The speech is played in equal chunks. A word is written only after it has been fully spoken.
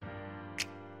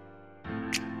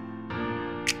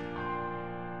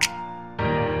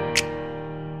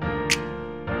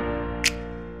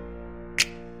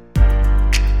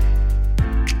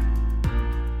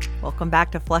Welcome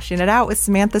back to Flushing It Out with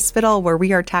Samantha Spittle, where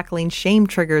we are tackling shame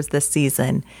triggers this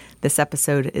season. This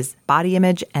episode is body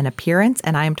image and appearance,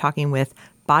 and I am talking with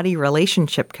body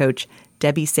relationship coach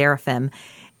Debbie Seraphim.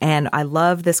 And I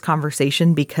love this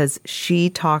conversation because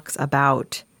she talks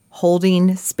about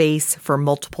holding space for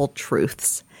multiple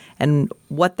truths. And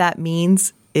what that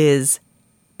means is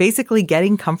basically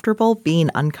getting comfortable being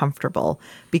uncomfortable.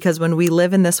 Because when we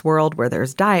live in this world where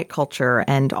there's diet culture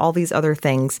and all these other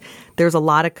things, there's a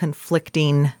lot of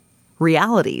conflicting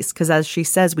realities. Because as she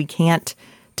says, we can't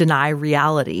deny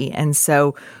reality. And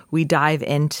so we dive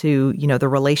into, the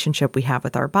relationship we have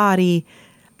with our body,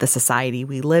 the society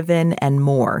we live in, and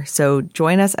more. So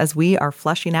join us as we are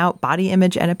fleshing out body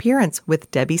image and appearance with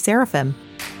Debbie Seraphim.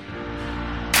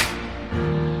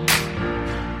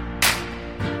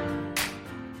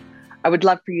 I would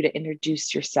love for you to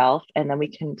introduce yourself, and then we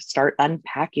can start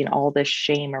unpacking all this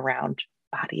shame around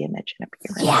body image and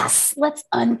appearance. Yes, let's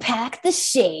unpack the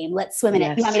shame. Let's swim in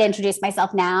it. You want me to introduce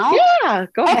myself now? Yeah,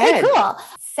 go ahead. Okay, cool.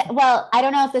 Well, I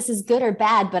don't know if this is good or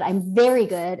bad, but I'm very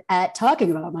good at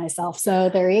talking about myself. So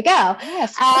there you go.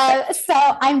 Yes. So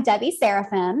I'm Debbie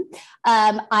Seraphim.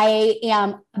 I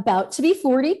am about to be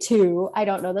 42. I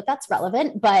don't know that that's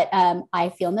relevant, but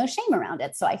I feel no shame around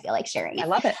it. So I feel like sharing it. I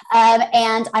love it.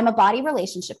 And I'm a body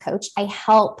relationship coach. I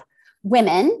help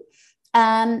women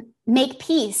make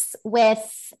peace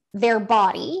with their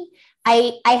body.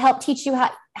 I help teach you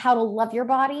how to love your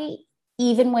body,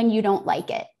 even when you don't like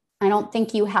it. I don't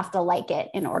think you have to like it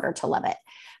in order to love it.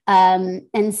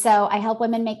 And so I help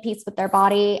women make peace with their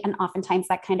body. And oftentimes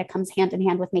that kind of comes hand in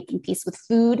hand with making peace with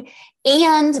food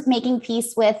and making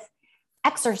peace with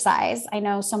exercise. I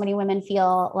know so many women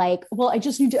feel like, well, I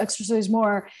just need to exercise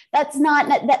more. That's not,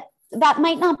 that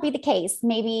might not be the case.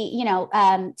 Maybe,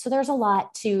 so there's a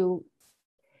lot to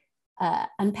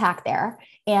unpack there.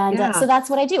 And so that's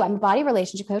what I do. I'm a body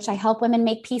relationship coach. I help women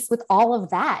make peace with all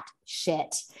of that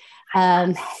shit.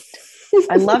 I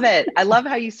love it. I love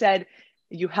how you said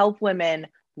you help women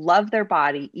love their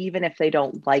body, even if they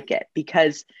don't like it,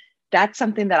 because that's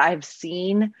something that I've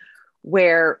seen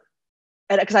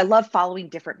because I love following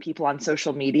different people on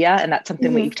social media. And that's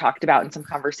something we've talked about in some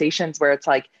conversations where it's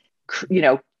like,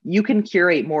 you can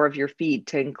curate more of your feed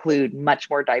to include much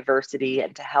more diversity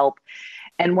and to help.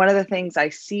 And one of the things I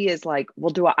see is like,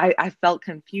 well, I felt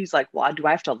confused, like, well, do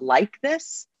I have to like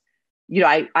this?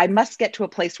 I must get to a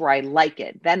place where I like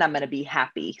it. Then I'm going to be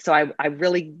happy. So I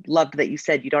really loved that you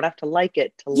said you don't have to like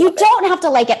it to love it. You don't have to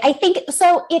like it. I think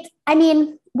so.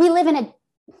 We live in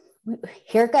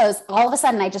here it goes. All of a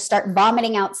sudden I just start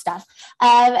vomiting out stuff.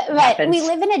 But we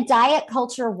live in a diet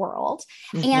culture world.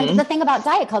 Mm-hmm. And the thing about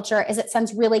diet culture is it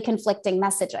sends really conflicting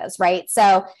messages, right?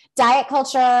 So diet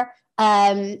culture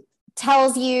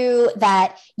tells you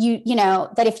that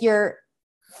that if you're,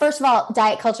 first of all,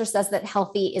 diet culture says that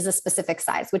healthy is a specific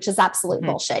size, which is absolute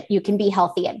bullshit. You can be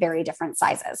healthy at very different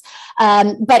sizes.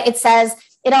 But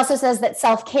it also says that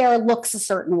self-care looks a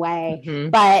certain way,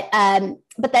 but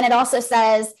then it also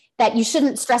says that you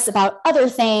shouldn't stress about other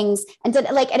things. And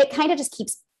it kind of just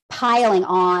keeps piling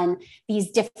on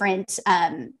these different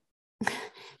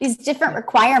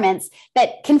requirements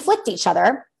that conflict each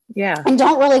other. Yeah. And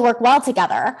don't really work well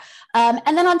together. And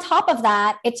then on top of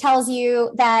that, it tells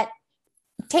you that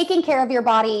taking care of your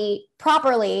body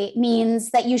properly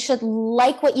means that you should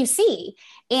like what you see.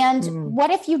 And what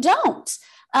if you don't?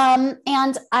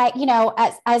 And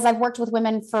I, as I've worked with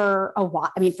women for a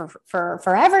while, for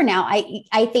forever now,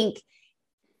 I think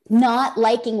not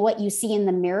liking what you see in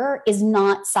the mirror is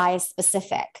not size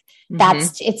specific.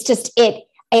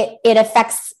 It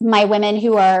affects my women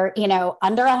who are,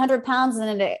 under 100 pounds,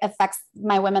 and it affects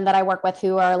my women that I work with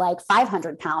who are like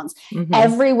 500 pounds.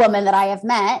 Every woman that I have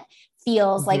met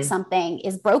feels like something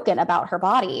is broken about her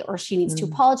body, or she needs to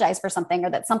apologize for something,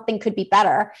 or that something could be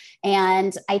better.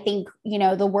 And I think,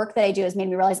 the work that I do has made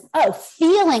me realize,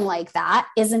 feeling like that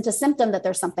isn't a symptom that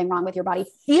there's something wrong with your body.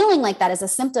 Feeling like that is a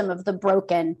symptom of the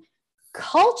broken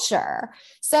culture.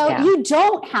 So you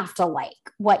don't have to like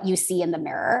what you see in the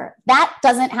mirror. That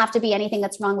doesn't have to be anything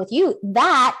that's wrong with you.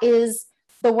 That is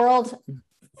the world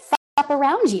up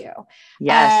around you.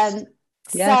 Yes.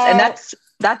 And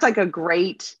that's like a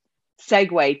great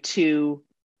segue to,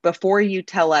 before you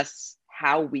tell us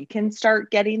how we can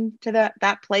start getting to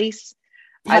that place.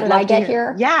 How did I get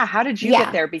here? Yeah. How did you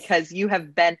get there? Because you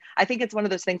have been, I think it's one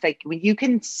of those things like when you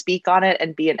can speak on it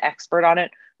and be an expert on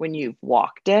it when you've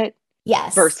walked it.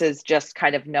 Yes. Versus just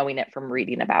kind of knowing it from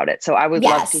reading about it. So I would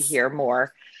love to hear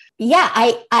more. Yeah,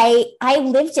 I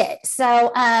lived it.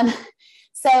 So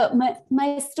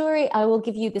my story, I will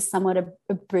give you the somewhat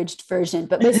abridged version,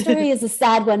 but my story is a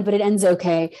sad one, but it ends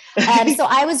okay. So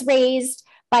I was raised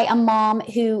by a mom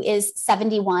who is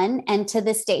 71. And to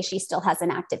this day, she still has an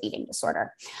active eating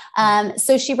disorder.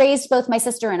 So she raised both my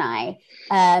sister and I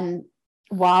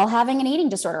while having an eating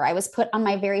disorder. I was put on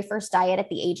my very first diet at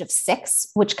the age of 6,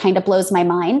 which kind of blows my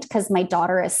mind because my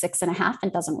daughter is 6.5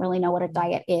 and doesn't really know what a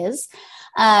diet is.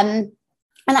 And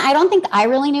I don't think I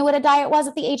really knew what a diet was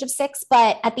at the age of 6,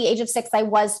 but at the age of 6, I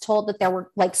was told that there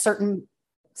were like certain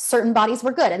bodies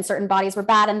were good and certain bodies were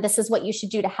bad. And this is what you should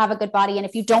do to have a good body. And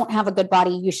if you don't have a good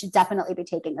body, you should definitely be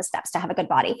taking the steps to have a good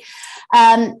body.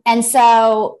 And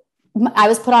so I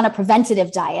was put on a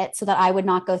preventative diet so that I would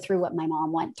not go through what my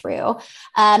mom went through.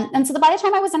 And so by the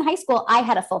time I was in high school, I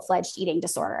had a full-fledged eating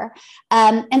disorder.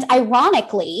 And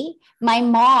ironically, my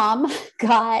mom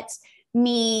got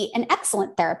me an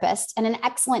excellent therapist and an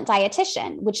excellent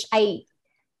dietitian, which I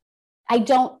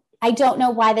don't know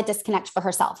why the disconnect for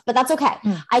herself, but that's okay.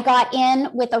 I got in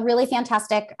with a really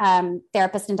fantastic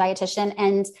therapist and dietitian.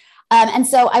 And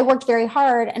so I worked very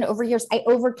hard, and over years, I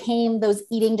overcame those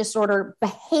eating disorder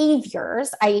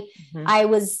behaviors. I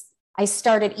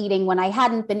started eating when I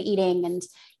hadn't been eating, and,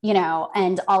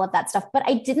 and all of that stuff, but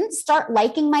I didn't start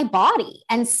liking my body.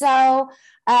 And so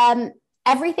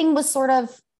everything was sort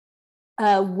of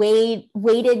a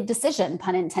weighted decision,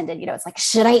 pun intended. It's like,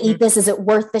 should I eat this? Is it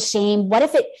worth the shame? What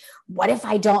if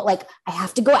I don't, like, I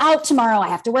have to go out tomorrow. I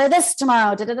have to wear this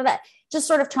tomorrow. Just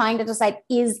sort of trying to decide,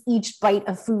 is each bite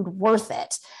of food worth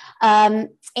it? And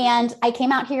I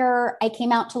came out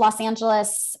to Los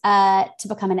Angeles to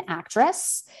become an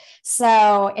actress.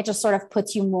 So it just sort of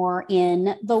puts you more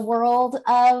in the world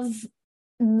of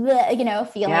the,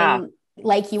 feeling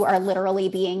like you are literally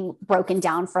being broken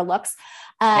down for looks.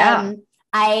 I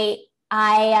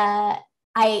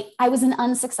was an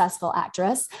unsuccessful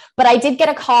actress, but I did get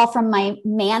a call from my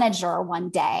manager one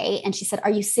day, and she said, "Are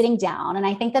you sitting down?" And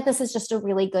I think that this is just a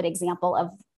really good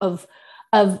example of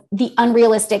the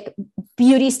unrealistic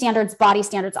beauty standards, body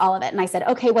standards, all of it. And I said,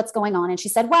 "Okay, what's going on?" And she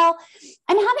said, "Well,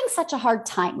 I'm having such a hard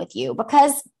time with you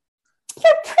because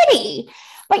you're pretty,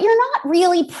 but you're not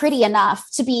really pretty enough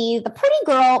to be the pretty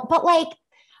girl, but like,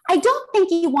 I don't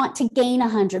think you want to gain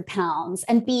 100 pounds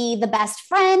and be the best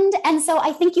friend. And so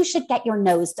I think you should get your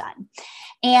nose done."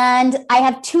 And I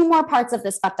have 2 more parts of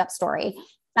this fucked up story.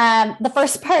 The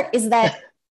first part is that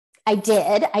I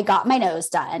got my nose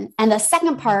done. And the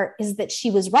second part is that she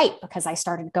was right, because I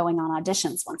started going on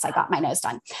auditions once I got my nose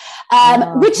done,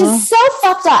 which is so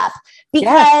fucked up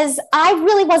because I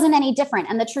really wasn't any different.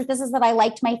 And the truth is that I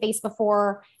liked my face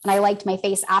before and I liked my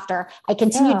face after. I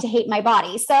continued to hate my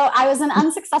body. So I was an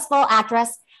unsuccessful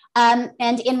actress. And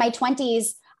in my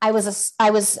 20s, I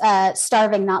was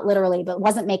starving, not literally, but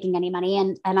wasn't making any money.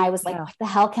 And I was like, what the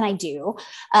hell can I do?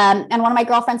 And one of my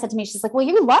girlfriends said to me, she's like, "Well,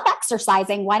 you love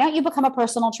exercising. Why don't you become a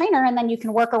personal trainer? And then you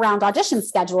can work around audition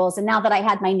schedules." And now that I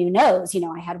had my new nose,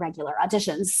 I had regular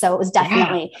auditions. So it was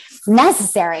definitely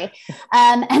necessary.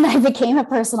 And I became a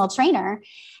personal trainer.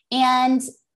 And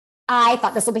I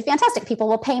thought, this will be fantastic. People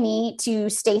will pay me to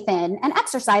stay thin and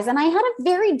exercise. And I had a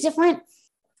very different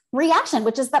reaction,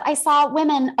 which is that I saw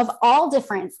women of all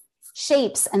different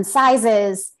shapes and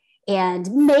sizes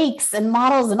and makes and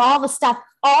models and all the stuff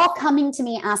all coming to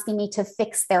me, asking me to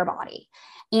fix their body.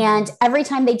 And every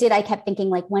time they did, I kept thinking,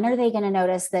 like, when are they going to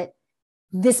notice that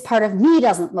this part of me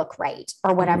doesn't look right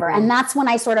or whatever? And that's when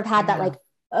I sort of had that, like,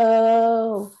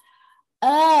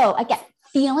 again,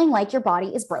 feeling like your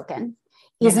body is broken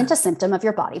isn't a symptom of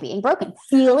your body being broken.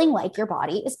 Feeling like your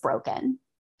body is broken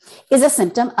is a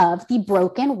symptom of the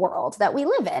broken world that we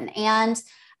live in. And,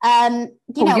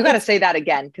 you got to say that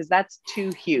again, because that's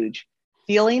too huge.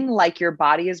 Feeling like your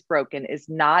body is broken is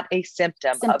not a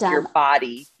symptom of your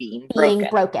body being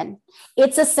broken.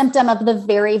 It's a symptom of the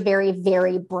very, very,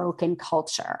 very broken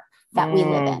culture that we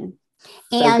live in.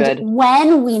 And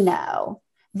when we know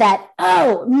that,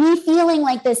 me feeling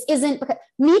like this isn't because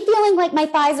me feeling like my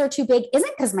thighs are too big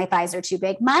isn't because my thighs are too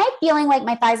big. My feeling like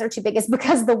my thighs are too big is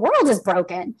because the world is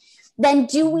broken. Then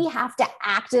do we have to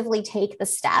actively take the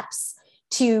steps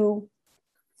to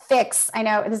fix? I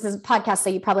know this is a podcast, so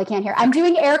you probably can't hear. I'm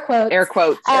doing air quotes. Air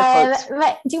quotes.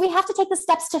 But do we have to take the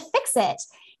steps to fix it?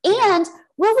 And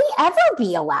will we ever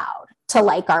be allowed to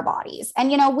like our bodies?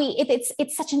 And,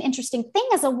 it's such an interesting thing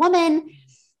as a woman.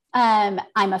 I'm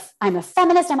a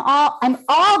feminist. I'm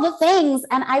all the things.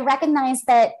 And I recognize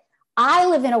that I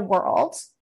live in a world,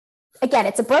 again,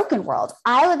 it's a broken world.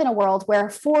 I live in a world where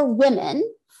for women,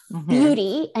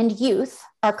 beauty and youth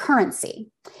are currency.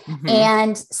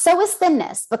 And so is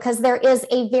thinness, because there is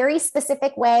a very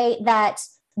specific way that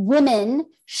women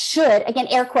should, again,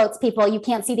 air quotes, people, you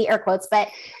can't see the air quotes, but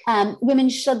women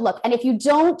should look. And if you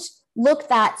don't look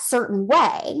that certain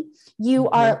way, you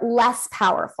are less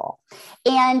powerful.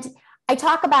 And I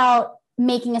talk about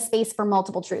making a space for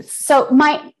multiple truths. So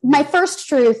my first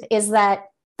truth is that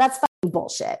that's fucking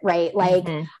bullshit, right? Like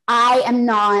I am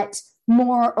not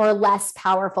more or less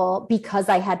powerful because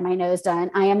I had my nose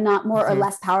done. I am not more or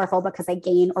less powerful because I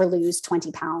gain or lose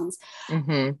 20 pounds.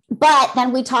 But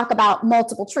then we talk about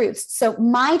multiple truths. So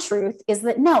my truth is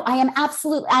that no, I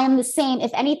am the same.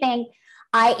 If anything,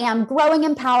 I am growing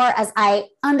in power as I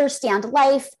understand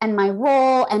life and my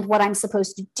role and what I'm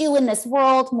supposed to do in this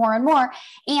world more and more.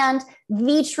 And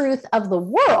the truth of the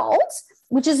world,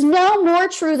 which is no more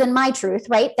true than my truth,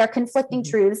 right? They're conflicting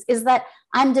truths, is that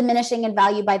I'm diminishing in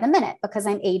value by the minute because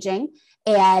I'm aging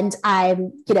and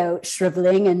I'm,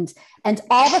 shriveling and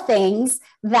all the things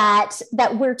that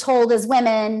we're told as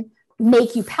women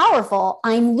make you powerful.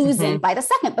 I'm losing by the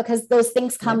second because those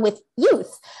things come with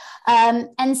youth.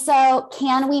 And so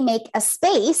can we make a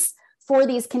space for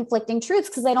these conflicting truths?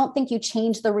 Because I don't think you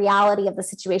change the reality of the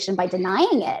situation by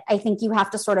denying it. I think you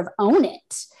have to sort of own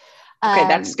it. Okay,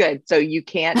 that's good. So you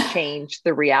can't change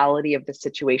the reality of the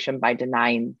situation by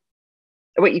denying.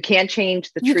 Wait, you can't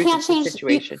change the truth of the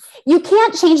situation. You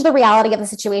can't change the reality of the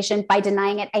situation by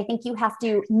denying it. I think you have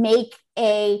to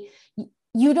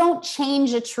you don't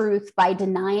change a truth by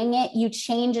denying it. You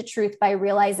change a truth by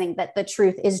realizing that the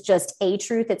truth is just a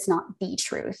truth. It's not the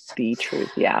truth. The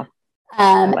truth, yeah.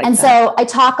 So I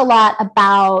talk a lot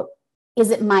about,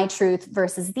 is it my truth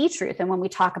versus the truth? And when we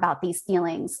talk about these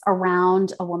feelings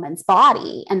around a woman's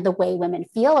body and the way women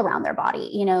feel around their body,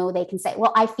 they can say,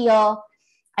 well, I feel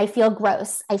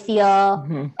gross. I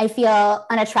feel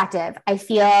unattractive. I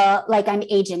feel like I'm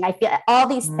aging. I feel all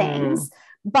these things,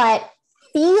 but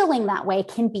feeling that way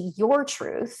can be your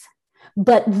truth.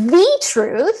 But the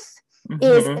truth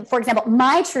is, for example,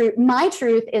 my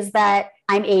truth is that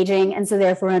I'm aging. And so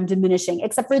therefore I'm diminishing,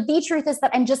 except for the truth is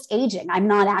that I'm just aging. I'm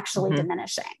not actually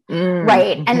diminishing.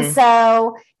 Right. And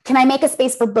so can I make a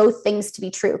space for both things to be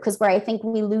true? Because where I think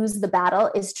we lose the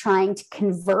battle is trying to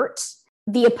convert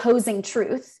the opposing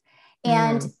truth.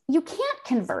 And you can't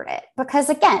convert it because,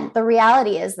 again, the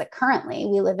reality is that currently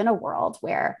we live in a world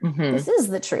where this is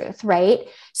the truth, right?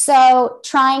 So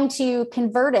trying to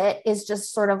convert it is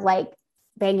just sort of like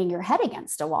banging your head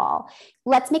against a wall.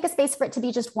 Let's make a space for it to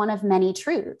be just one of many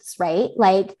truths, right?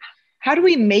 Like, how do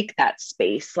we make that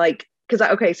space? Like,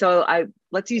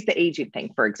 let's use the aging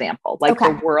thing, for example. Like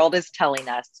the world is telling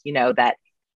us, that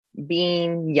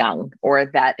being young, or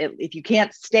that if you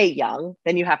can't stay young,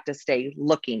 then you have to stay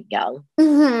looking young.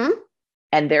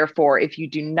 And therefore, if you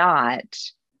do not,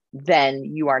 then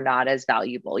you are not as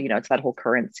valuable. It's that whole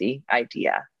currency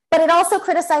idea. But it also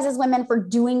criticizes women for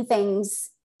doing things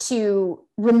to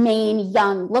remain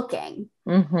young looking.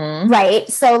 Right.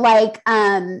 So like,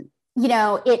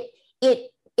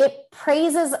 it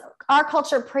praises, our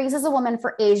culture praises a woman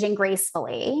for aging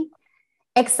gracefully.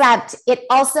 Except it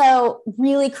also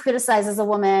really criticizes a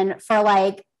woman for,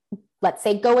 like, let's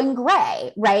say going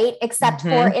gray, right? Except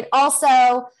for it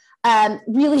also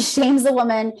really shames a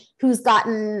woman who's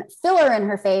gotten filler in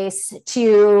her face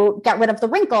to get rid of the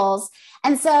wrinkles.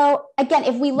 And so again,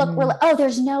 if we look, we're like, oh,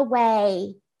 there's no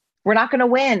way. We're not going to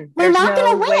win. We're not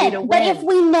going to win. But if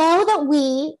we know that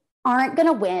we aren't going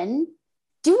to win,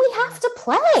 do we have to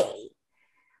play?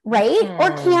 Right?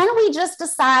 Or can we just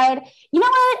decide, you know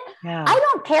what? Yeah. I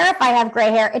don't care if I have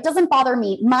gray hair. It doesn't bother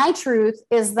me. My truth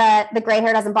is that the gray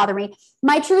hair doesn't bother me.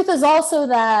 My truth is also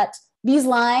that these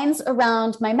lines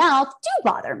around my mouth do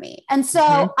bother me. And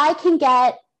so I can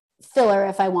get filler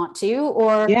if I want to,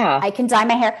 or I can dye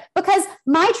my hair, because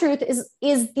my truth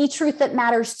is the truth that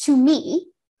matters to me.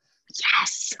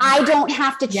 Yes. I don't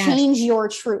have to change your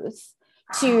truth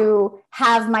to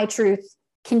have my truth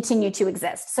continue to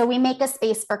exist. So we make a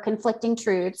space for conflicting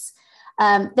truths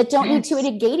that don't need to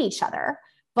negate each other,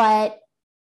 but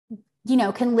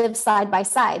can live side by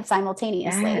side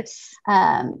simultaneously.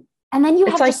 And then you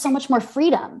have just so much more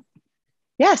freedom.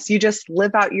 Yes, you just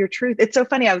live out your truth. It's so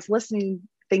funny. I was listening,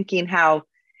 thinking how,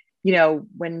 I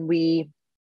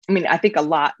think a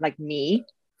lot, like me,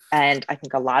 and I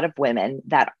think a lot of women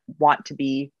that want to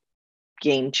be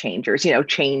game changers,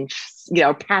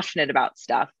 passionate about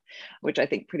stuff, which I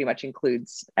think pretty much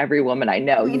includes every woman I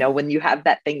know. When you have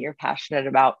that thing you're passionate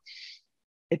about,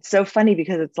 it's so funny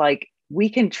because it's like, we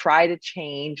can try to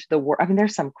change the world. I mean,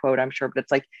 there's some quote, I'm sure, but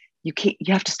it's like, you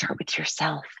have to start with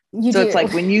yourself. It's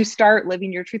like when you start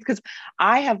living your truth, because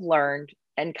I have learned,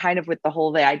 and kind of with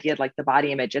the idea of like the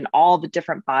body image and all the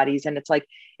different bodies. And it's like,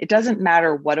 it doesn't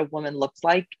matter what a woman looks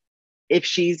like if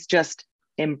she's just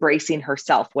embracing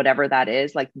herself, whatever that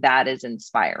is, like that is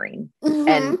inspiring.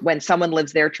 And when someone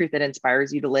lives their truth, it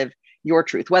inspires you to live your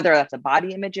truth, whether that's a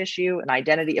body image issue, an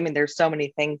identity. I mean, there's so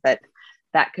many things that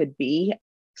could be.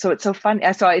 So it's so fun.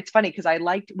 So it's funny because I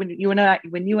liked when you and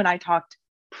I talked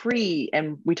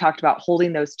and we talked about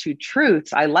holding those two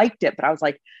truths. I liked it, but I was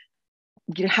like,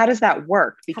 how does that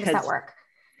work? How does that work?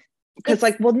 Because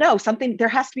like, well, no, there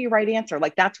has to be a right answer.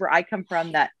 Like that's where I come from,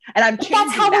 and I'm changing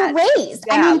that's how that. we're raised.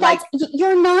 Yeah, I mean,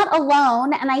 you're not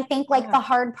alone. And I think like the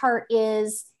hard part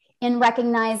is in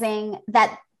recognizing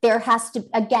that there has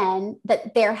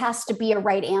to be a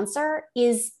right answer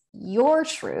is your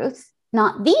truth,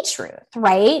 not the truth.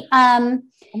 Right. Oh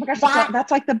my gosh.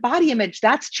 That's like the body image.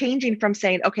 That's changing from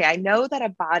saying, okay, I know that a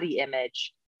body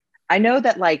image, I know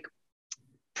that like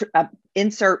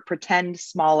insert pretend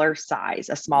smaller size,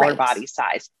 a smaller body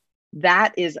size.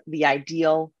 That is the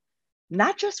ideal,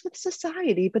 not just with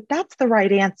society, but that's the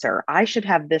right answer. I should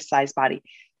have this size body.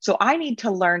 So I need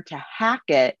to learn to hack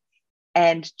it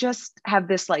and just have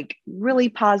this like really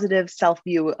positive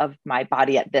self-view of my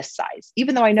body at this size,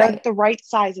 even though I know that the right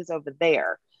size is over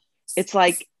there. It's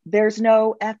like, there's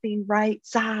no effing right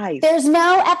size. There's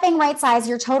no effing right size.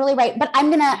 You're totally right. But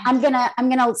I'm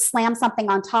gonna slam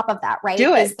something on top of that, right?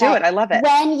 Do it. I love it.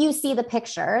 When you see the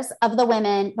pictures of the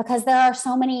women, because there are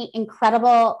so many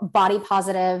incredible body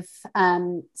positive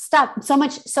stuff, so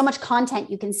much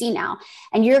content you can see now.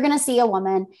 And you're gonna see a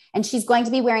woman and she's going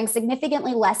to be wearing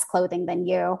significantly less clothing than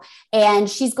you. And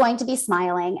she's going to be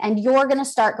smiling. And you're gonna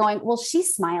start going, well,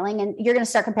 she's smiling. And you're gonna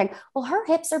start comparing, well, her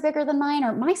hips are bigger than mine,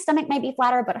 or my stomach might be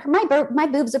flatter, but my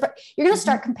boobs are, you're going to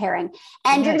start comparing,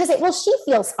 and you're going to say, well, she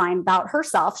feels fine about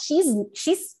herself.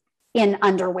 She's in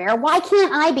underwear. Why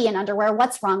can't I be in underwear?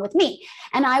 What's wrong with me?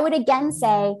 And I would again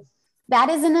say that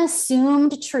is an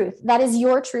assumed truth. That is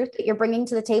your truth that you're bringing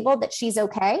to the table, that she's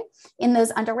okay in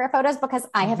those underwear photos, because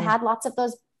I have had lots of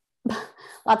those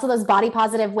body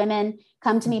positive women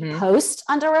come to me post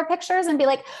underwear pictures and be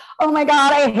like, oh my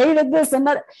God, I hated this and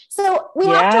that. So we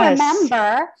have to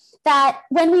remember that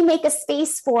when we make a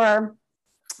space for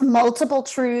multiple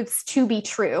truths to be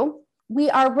true, we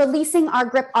are releasing our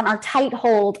grip on our tight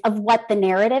hold of what the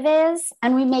narrative is.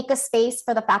 And we make a space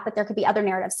for the fact that there could be other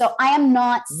narratives. So I am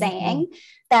not saying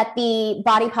that the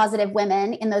body positive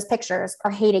women in those pictures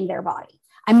are hating their body.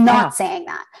 I'm not saying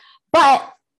that,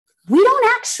 but we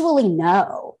don't actually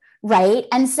know. Right.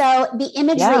 And so the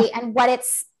imagery and what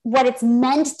it's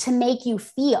meant to make you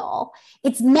feel,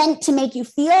 it's meant to make you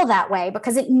feel that way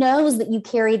because it knows that you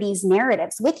carry these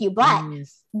narratives with you. But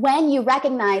when you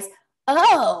recognize,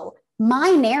 oh,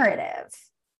 my narrative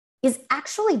is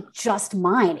actually just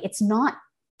mine, it's not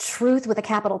truth with a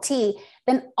capital T,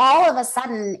 then all of a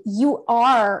sudden you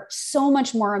are so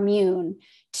much more immune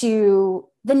to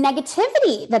the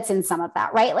negativity that's in some of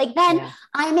that, right? Like then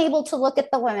I'm able to look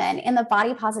at the women in the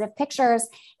body positive pictures,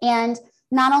 and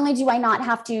not only do I not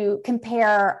have to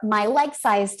compare my leg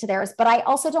size to theirs, but I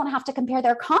also don't have to compare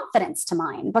their confidence to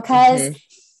mine, because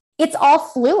it's all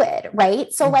fluid,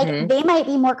 right? So like they might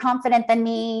be more confident than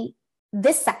me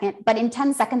this second, but in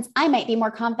 10 seconds, I might be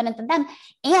more confident than them.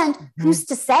 And who's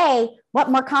to say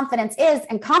what more confidence is?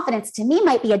 And confidence to me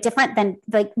might be different than,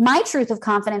 like, my truth of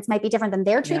confidence might be different than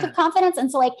their truth of confidence.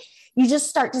 And so like, you just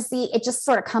start to see, it just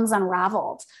sort of comes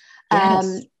unraveled.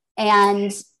 And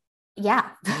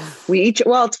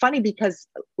well, it's funny because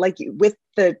like with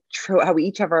how we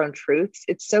each have our own truths,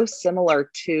 it's so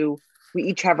similar to, we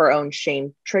each have our own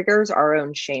shame triggers, our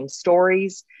own shame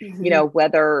stories, you know,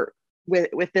 whether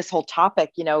with this whole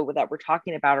topic, you know, that we're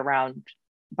talking about around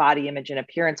body image and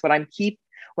appearance, what I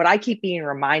keep being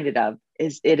reminded of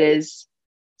is it is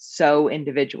so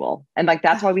individual. And like,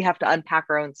 that's why we have to unpack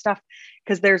our own stuff,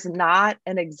 because there's not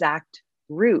an exact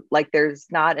route. Like there's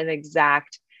not an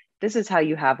exact, this is how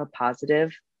you have a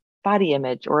positive body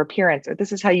image or appearance, or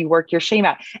this is how you work your shame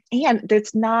out. And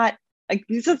it's not like,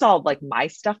 this is all like my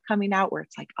stuff coming out where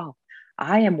it's like, oh,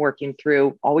 I am working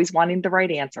through always wanting the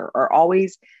right answer, or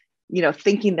always, you know,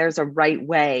 thinking there's a right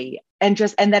way, and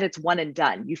that it's one and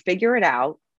done. You figure it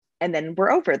out and then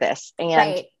we're over this.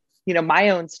 And, you know,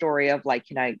 my own story of like,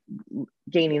 you know,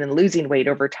 gaining and losing weight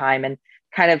over time, and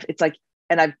kind of, it's like,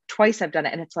 and I've done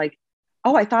it, and it's like,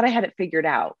 oh, I thought I had it figured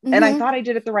out. And I thought I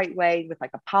did it the right way with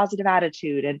like a positive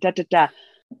attitude and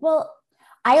Well,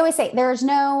 I always say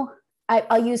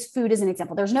I'll use food as an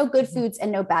example. There's no good foods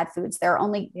and no bad foods. There are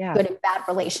only good and bad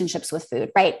relationships with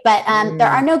food, right? But there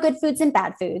are no good foods and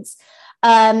bad foods.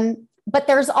 But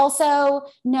there's also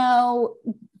no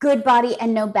good body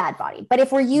and no bad body. But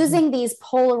if we're using these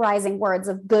polarizing words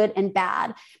of good and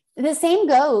bad, the same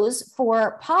goes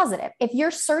for positive. If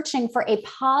you're searching for a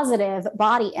positive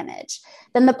body image,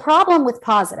 then the problem with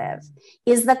positive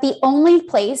is that the only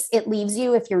place it leaves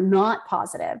you if you're not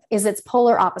positive is its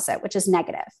polar opposite, which is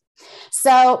negative.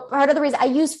 So part of the reason I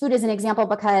use food as an example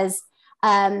because,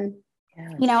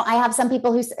 you know, I have some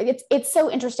people who it's so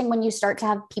interesting when you start to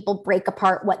have people break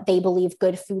apart what they believe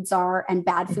good foods are and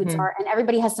bad foods are. And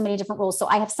everybody has so many different rules. So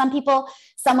I have some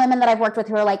women that I've worked with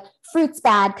who are like, fruit's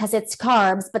bad because it's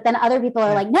carbs. But then other people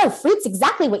are like, no, fruit's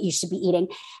exactly what you should be eating.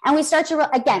 And we start to,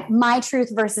 again, my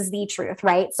truth versus the truth,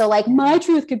 right? So like my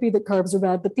truth could be that carbs are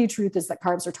bad, but the truth is that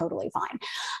carbs are totally fine.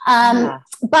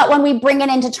 But when we bring it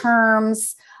into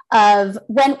terms of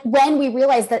when we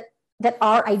realize that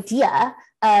our idea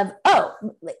of,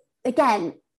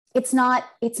 again, it's not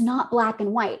black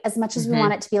and white as much as we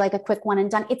want it to be like a quick one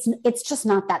and done. It's just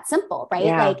not that simple, right?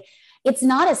 Like it's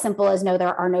not as simple as no,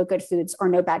 there are no good foods or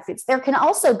no bad foods. There can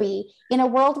also be, in a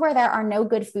world where there are no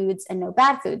good foods and no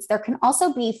bad foods, there can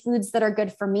also be foods that are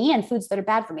good for me and foods that are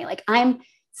bad for me. Like I'm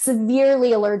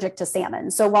severely allergic to salmon.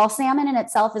 So while salmon in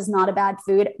itself is not a bad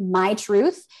food, my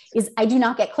truth is I do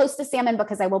not get close to salmon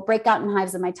because I will break out in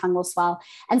hives and my tongue will swell.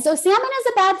 And so salmon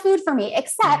is a bad food for me,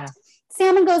 except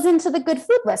salmon goes into the good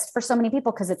food list for so many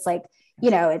people because it's like, you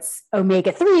know, it's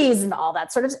omega-3s and all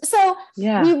that sort of. So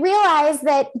we realize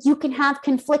that you can have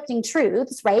conflicting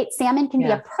truths, right? Salmon can be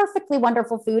a perfectly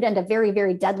wonderful food and a very,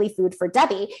 very deadly food for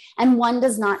Debbie, and one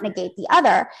does not negate the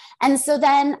other. And so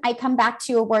then I come back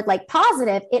to a word like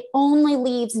positive, it only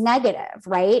leaves negative,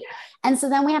 right? And so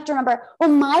then we have to remember, well,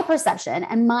 my perception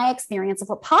and my experience of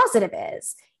what positive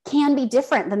is can be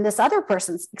different than this other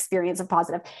person's experience of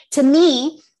positive. To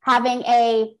me, having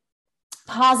a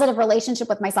positive relationship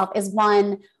with myself is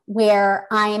one where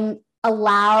I'm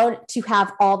allowed to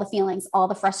have all the feelings, all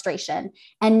the frustration,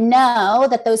 and know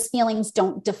that those feelings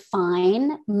don't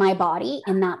define my body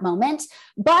in that moment.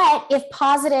 But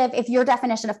if your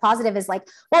definition of positive is like,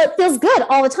 well, it feels good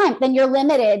all the time, then you're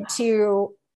limited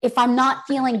to, if I'm not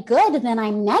feeling good, then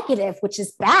I'm negative, which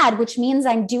is bad, which means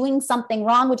I'm doing something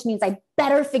wrong, which means I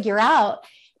better figure out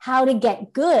how to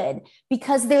get good,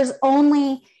 because there's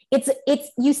only, it's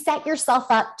you set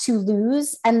yourself up to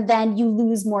lose, and then you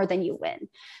lose more than you win,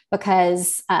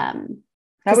 because that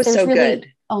was so really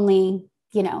good. Only,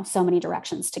 you know, so many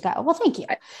directions to go. Well, thank you.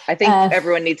 I think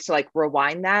everyone needs to like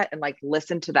rewind that and like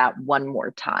listen to that one more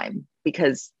time,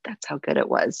 because that's how good it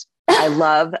was. I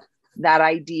love that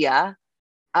idea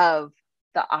of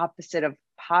the opposite of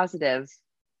positive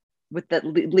with the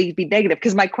be negative.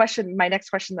 Because my next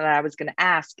question that I was going to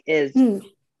ask is,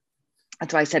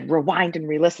 that's why I said rewind and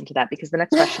re-listen to that, because the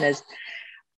next question is,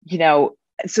 you know,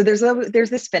 so there's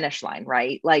this finish line,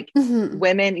 right? Like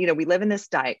women, you know, we live in this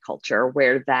diet culture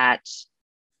where that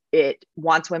it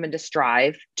wants women to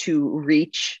strive to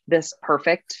reach this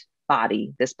perfect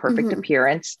body, this perfect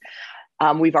appearance.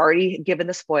 We've already given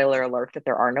the spoiler alert that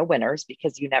there are no winners,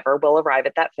 because you never will arrive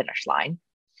at that finish line.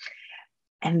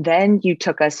 And then you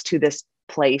took us to this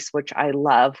place, which I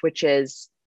love, which is,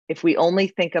 if we only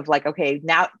think of like, okay,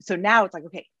 now it's like,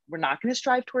 okay, we're not going to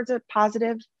strive towards a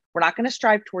positive. We're not going to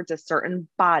strive towards a certain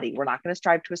body. We're not going to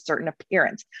strive to a certain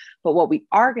appearance. But what we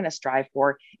are going to strive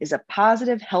for is a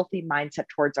positive, healthy mindset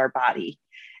towards our body.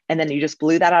 And then you just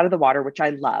blew that out of the water, which I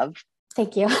love.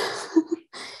 Thank you.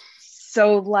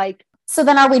 So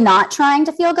then are we not trying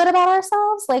to feel good about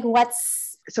ourselves? Like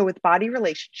so with body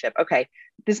relationship, okay,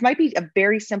 this might be a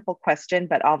very simple question,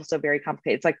 but also very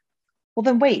complicated. It's like, well,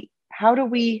 then wait, how do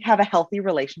we have a healthy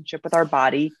relationship with our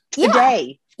body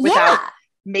today without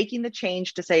making the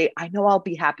change to say, I know I'll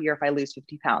be happier if I lose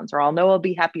 50 pounds, or I'll know I'll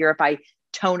be happier if I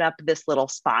tone up this little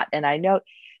spot. And I know,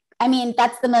 I mean,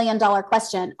 that's the $1 million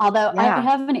question, although I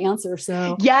have an answer.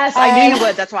 So yes, I knew you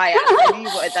would. That's why I asked. I knew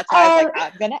you would. That's why I was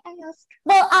like, I'm going to ask.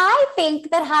 Well, I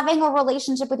think that having a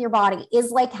relationship with your body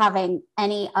is like having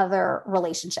any other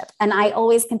relationship. And I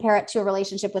always compare it to a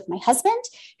relationship with my husband,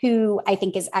 who I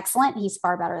think is excellent. He's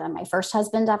far better than my first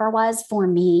husband ever was for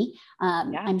me.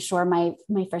 I'm sure my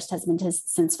first husband has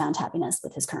since found happiness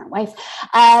with his current wife.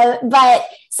 But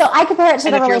so I compare it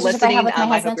to the relationship I have with my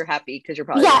husband. I hope you're happy, because you're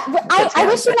probably I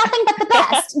wish you nothing but the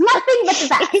best, nothing but the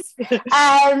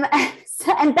best,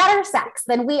 and better sex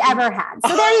than we ever had.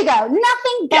 So there you go,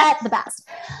 nothing but the best.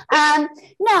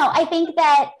 No, I think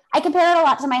that I compare it a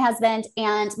lot to my husband,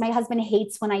 and my husband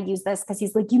hates when I use this, because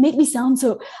he's like, you make me sound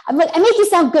so, I'm like, I make you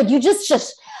sound good. You just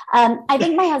I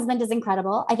think my husband is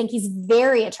incredible. I think he's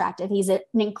very attractive. He's an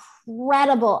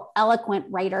incredible, eloquent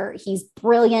writer. He's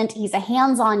brilliant. He's a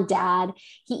hands-on dad.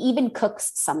 He even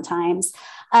cooks sometimes.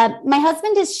 My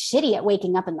husband is shitty at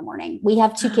waking up in the morning. We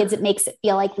have 2 kids. It makes it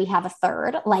feel like we have a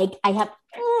third. Like I have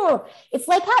it's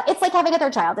like having a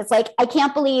third child. It's like, I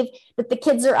can't believe that the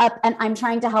kids are up and I'm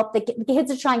trying to help. The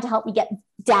kids are trying to help me get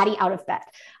daddy out of bed.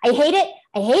 I hate it.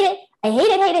 I hate it. I hate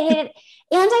it, hate it, hate it.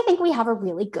 And I think we have a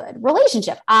really good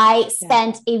relationship. I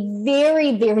spent a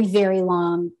very, very, very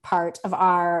long part of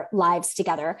our lives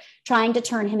together trying to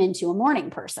turn him into a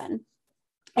morning person.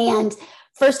 And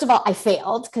first of all, I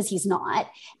failed because he's not.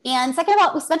 And second of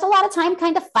all, we spent a lot of time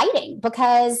kind of fighting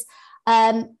because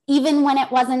even when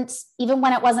it wasn't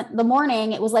the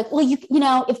morning, it was like, well, you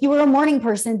know, if you were a morning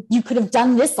person, you could have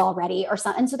done this already or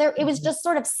something. And so it was just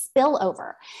sort of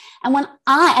spillover.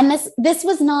 And this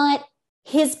was not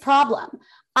his problem.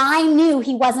 I knew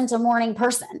he wasn't a morning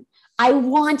person. I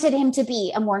wanted him to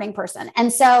be a morning person.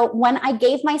 And so when I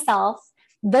gave myself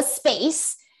the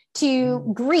space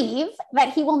to grieve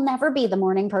that he will never be the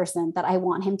morning person that I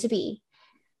want him to be,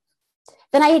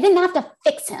 then I didn't have to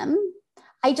fix him.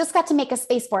 I just got to make a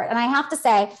space for it. And I have to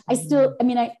say,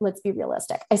 let's be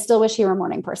realistic. I still wish he were a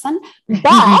morning person,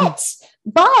 but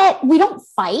we don't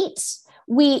fight.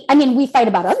 We fight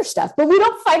about other stuff, but we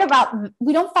don't fight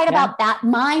about that.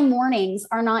 My mornings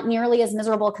are not nearly as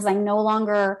miserable because I'm no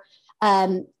longer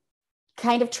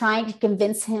kind of trying to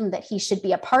convince him that he should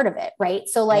be a part of it. Right.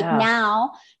 So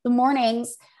now the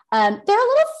mornings, they're a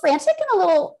little frantic and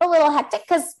a little hectic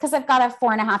because I've got a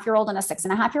 4.5-year-old and a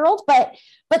 6.5-year-old, but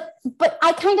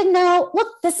I kind of know,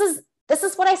 look, this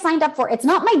is what I signed up for. It's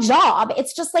not my job.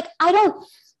 It's just like, I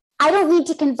don't need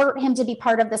to convert him to be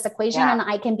part of this equation and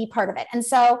I can be part of it. And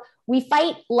so we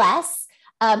fight less.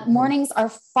 Mornings are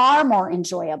far more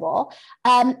enjoyable.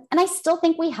 And I still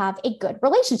think we have a good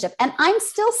relationship. And I'm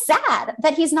still sad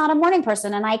that he's not a morning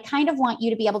person. And I kind of want you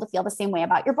to be able to feel the same way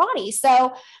about your body.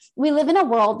 So we live in a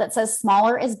world that says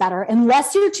smaller is better,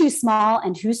 unless you're too small,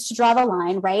 and who's to draw the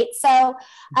line, right? So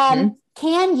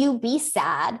can you be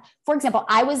sad? For example,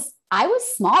 I was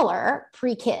smaller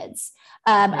pre-kids.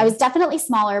 I was definitely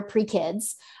smaller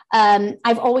pre-kids.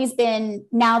 I've always been,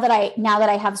 now that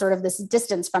I have sort of this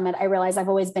distance from it, I realize I've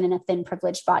always been in a thin,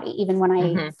 privileged body. Even when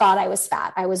I thought I was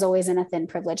fat, I was always in a thin,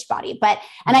 privileged body,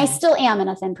 and I still am in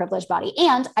a thin, privileged body.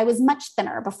 And I was much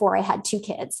thinner before I had 2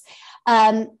 kids.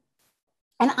 And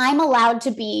I'm allowed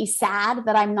to be sad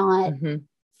that I'm not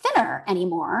thinner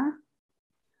anymore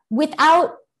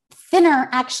without thinner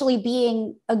actually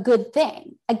being a good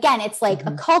thing. Again, it's like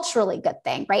a culturally good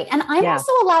thing, right? And I'm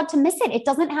also allowed to miss it. It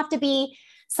doesn't have to be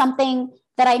something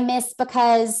that I miss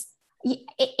because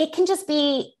it can just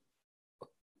be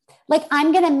like,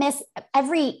 I'm going to miss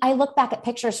I look back at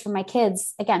pictures from my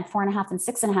kids, again, 4.5 and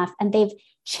 6.5, and they've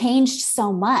changed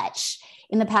so much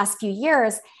in the past few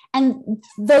years. And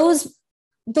those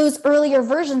earlier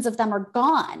versions of them are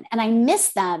gone and I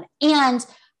miss them. And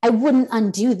I wouldn't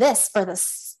undo this for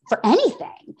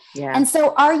anything. Yeah. And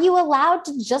so are you allowed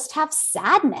to just have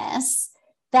sadness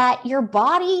that your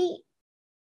body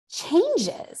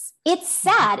changes? It's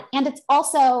sad. And it's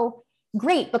also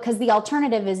great because the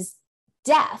alternative is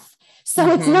death.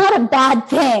 So it's not a bad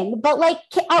thing, but like,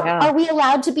 are we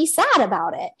allowed to be sad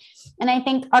about it? And I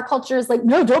think our culture is like,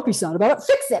 no, don't be sad about it.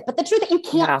 Fix it. But the truth is you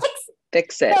can't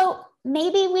fix it. So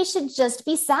maybe we should just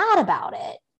be sad about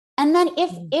it. And then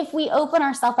if we open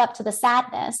ourselves up to the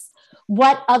sadness,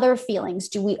 what other feelings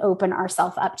do we open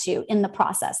ourselves up to in the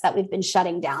process that we've been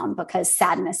shutting down because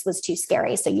sadness was too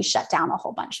scary? So you shut down a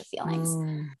whole bunch of feelings.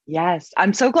 Yes.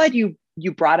 I'm so glad you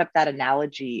brought up that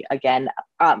analogy again.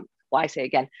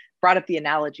 Brought up the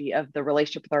analogy of the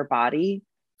relationship with our body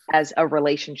as a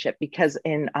relationship, because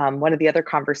in one of the other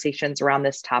conversations around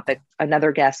this topic,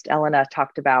 another guest, Elena,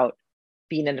 talked about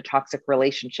being in a toxic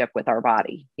relationship with our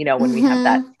body, when we have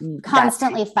that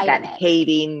constantly fighting that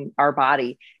hating our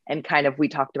body, and kind of, we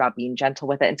talked about being gentle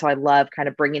with it. And so I love kind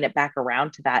of bringing it back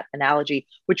around to that analogy,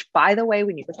 which, by the way,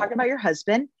 when you were talking about your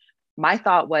husband, my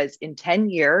thought was, in 10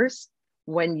 years,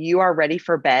 when you are ready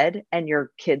for bed and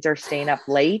your kids are staying up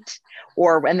late,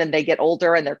 and then they get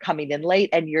older and they're coming in late,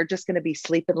 and you're just going to be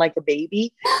sleeping like a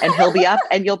baby and he'll be up,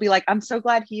 and you'll be like, I'm so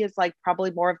glad he is like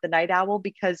probably more of the night owl,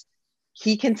 because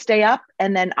he can stay up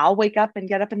and then I'll wake up and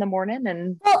get up in the morning.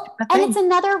 And it's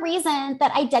another reason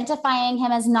that identifying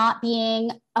him as not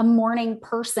being a morning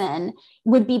person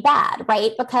would be bad,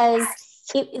 right? Because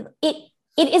it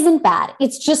isn't bad.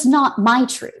 It's just not my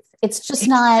truth. It's just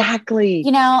exactly.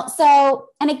 not, so,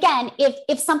 and again,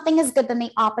 if something is good, then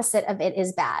the opposite of it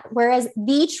is bad. Whereas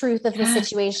the truth of the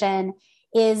situation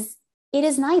is, it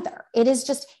is neither. It is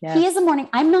just, he is a morning.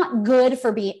 I'm not good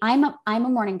for I'm a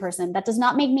morning person. That does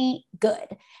not make me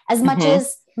good, as much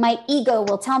as my ego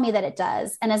will tell me that it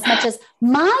does. And as much as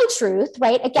my truth,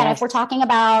 right? Again, if we're talking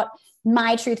about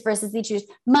my truth versus the truth.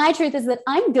 My truth is that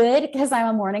I'm good because I'm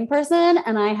a morning person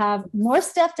and I have more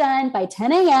stuff done by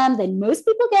 10 a.m. than most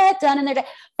people get done in their day.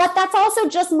 But that's also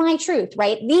just my truth,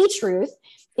 right? The truth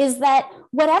is that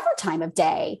whatever time of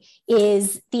day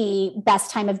is the best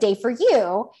time of day for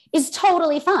you is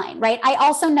totally fine, right? I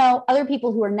also know other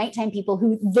people who are nighttime people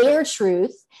who their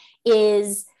truth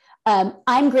is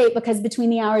I'm great because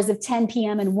between the hours of 10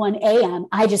 p.m. and 1 a.m.,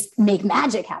 I just make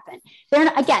magic happen. They're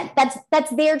not, again, that's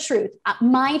their truth.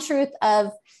 My truth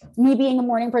of me being a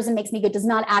morning person makes me good does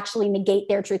not actually negate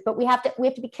their truth, but we have to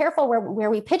be careful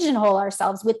where we pigeonhole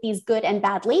ourselves with these good and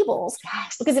bad labels.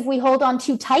 Yes. Because if we hold on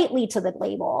too tightly to the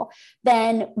label,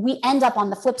 then we end up on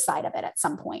the flip side of it at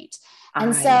some point.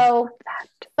 And so,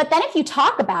 but then if you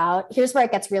talk about, here's where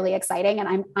it gets really exciting,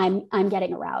 and I'm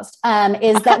getting aroused,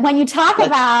 is that when you talk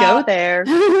about, go there,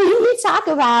 when you talk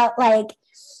about, like,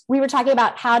 we were talking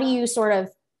about how do you sort of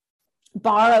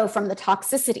borrow from the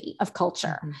toxicity of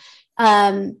culture.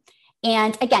 Mm-hmm.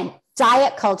 And again,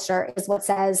 diet culture is what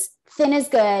says thin is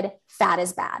good, fat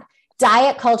is bad.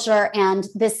 Diet culture and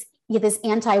this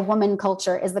anti-woman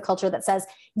culture is the culture that says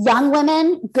young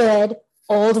women, good,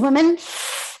 old women,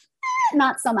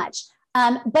 not so much.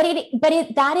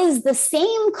 That is the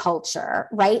same culture,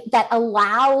 right? That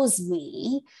allows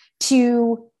me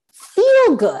to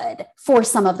feel good for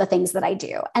some of the things that I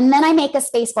do. And then I make a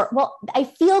space for, well, I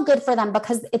feel good for them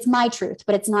because it's my truth,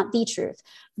 but it's not the truth.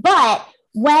 But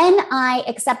when I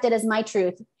accept it as my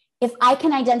truth, if I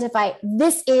can identify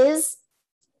this is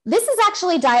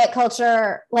actually diet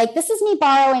culture, like this is me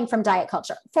borrowing from diet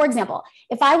culture. For example,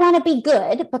 if I want to be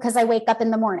good because I wake up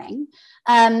in the morning,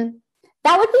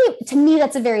 that would be, to me,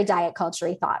 that's a very diet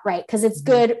culture-y thought, right? Because it's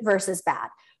good versus bad.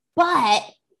 But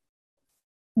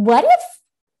what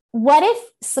if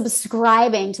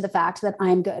subscribing to the fact that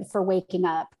I'm good for waking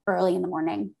up early in the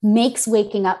morning makes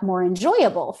waking up more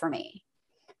enjoyable for me?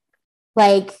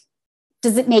 Like,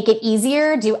 does it make it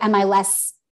easier? Am I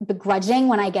less begrudging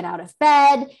when I get out of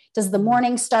bed? Does the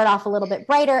morning start off a little bit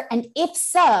brighter? And if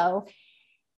so,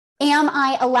 am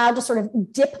I allowed to sort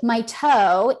of dip my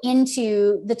toe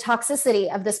into the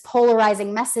toxicity of this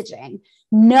polarizing messaging,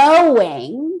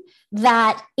 knowing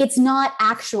that it's not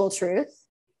actual truth,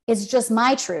 it's just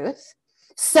my truth,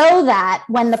 so that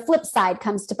when the flip side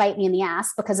comes to bite me in the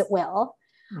ass, because it will,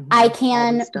 I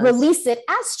can release it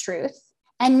as truth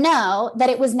and know that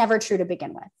it was never true to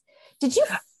begin with. Did you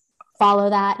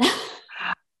follow that?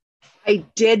 I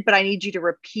did, but I need you to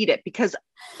repeat it because,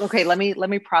 okay, let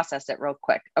me process it real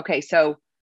quick. Okay. So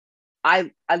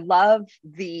I love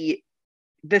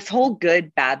this whole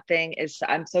good, bad thing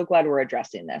I'm so glad we're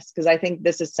addressing this because I think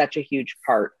this is such a huge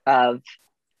part of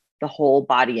the whole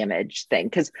body image thing.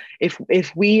 Because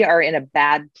if we are in a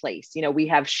bad place, we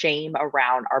have shame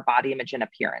around our body image and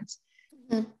appearance.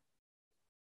 Mm-hmm.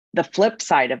 The flip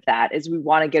side of that is we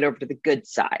want to get over to the good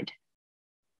side.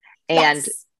 And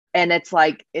it's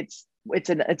like, it's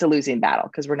a losing battle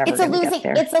because we're never going to get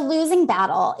there. It's a losing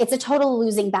battle. It's a total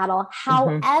losing battle.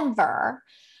 However,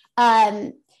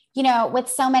 with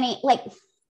so many, like,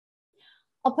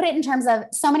 I'll put it in terms of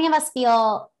so many of us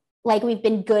feel like we've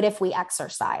been good if we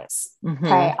exercise. Mm-hmm.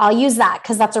 Okay. I'll use that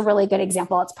because that's a really good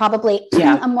example. It's probably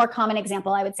a more common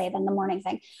example, I would say, than the morning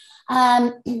thing.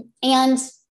 And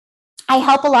I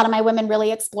help a lot of my women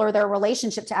really explore their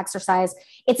relationship to exercise.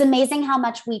 It's amazing how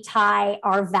much we tie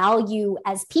our value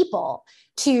as people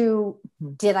to,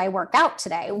 did I work out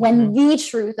today? When the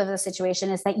truth of the situation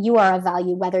is that you are of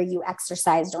value, whether you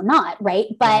exercised or not. Right.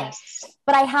 But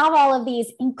I have all of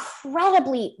these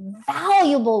incredibly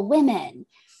valuable women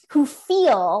who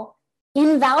feel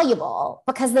invaluable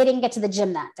because they didn't get to the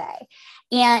gym that day.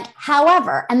 And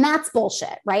that's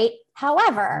bullshit. Right.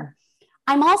 However,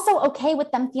 I'm also okay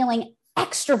with them feeling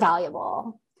extra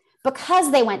valuable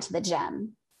because they went to the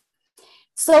gym.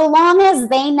 So long as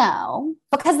they know,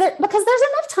 because there's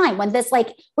enough time when this,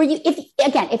 like, where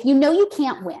if you know you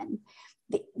can't win,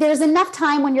 there's enough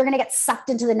time when you're going to get sucked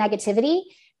into the negativity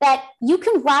that you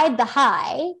can ride the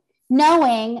high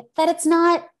knowing that it's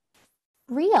not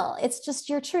real. It's just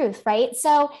your truth. Right.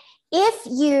 So if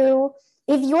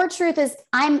your truth is,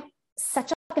 I'm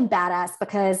such a fucking badass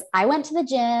because I went to the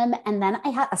gym and then I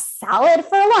had a salad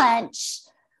for lunch.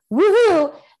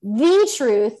 Woohoo. The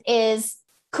truth is,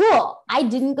 cool, I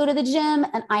didn't go to the gym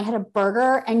and I had a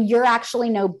burger and you're actually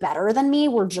no better than me.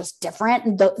 We're just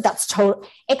different. That's total.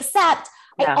 Except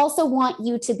I also want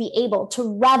you to be able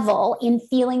to revel in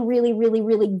feeling really, really,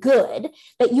 really good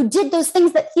that you did those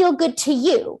things that feel good to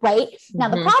you. Right. Now,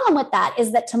 the problem with that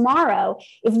is that tomorrow,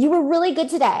 if you were really good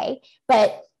today,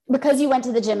 but because you went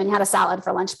to the gym and had a salad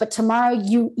for lunch, but tomorrow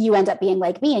you end up being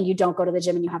like me and you don't go to the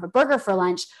gym and you have a burger for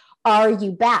lunch, are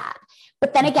you bad?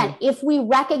 But then again, if we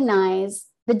recognize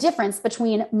the difference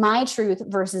between my truth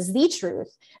versus the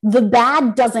truth, the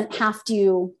bad doesn't have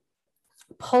to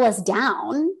pull us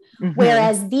down.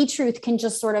 Whereas the truth can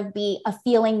just sort of be a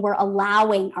feeling we're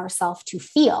allowing ourselves to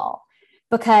feel.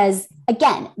 Because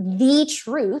again, the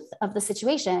truth of the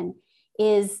situation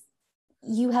is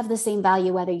you have the same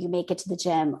value whether you make it to the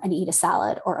gym and eat a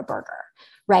salad or a burger,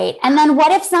 right? And then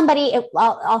what if somebody,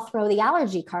 I'll throw the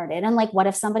allergy card in, and like, what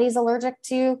if somebody's allergic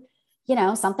to, you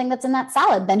know, something that's in that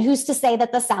salad? Then who's to say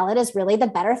that the salad is really the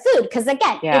better food? Because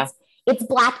again, it's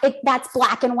black, that's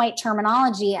black and white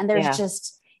terminology, and there's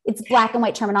just, it's black and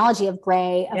white terminology of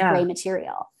gray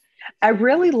material. I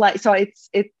really like, so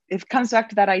it comes back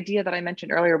to that idea that I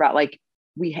mentioned earlier about like,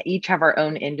 we each have our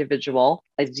own individual,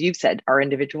 as you've said, our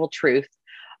individual truth.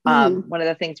 One of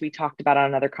the things we talked about on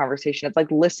another conversation, it's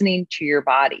like listening to your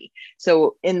body.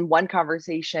 So in one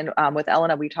conversation with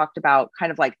Elena, we talked about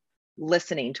kind of like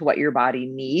listening to what your body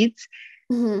needs.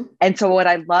 And so what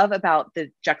I love about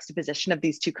the juxtaposition of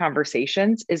these two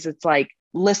conversations is it's like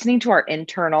listening to our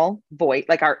internal voice,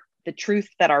 like the truth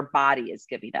that our body is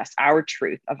giving us, our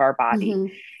truth of our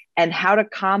body, and how to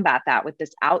combat that with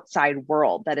this outside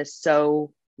world that is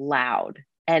so loud.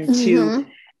 And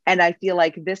and I feel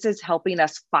like this is helping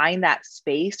us find that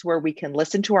space where we can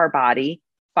listen to our body,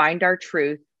 find our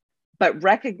truth, but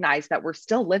recognize that we're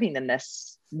still living in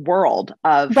this world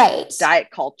of diet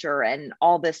culture and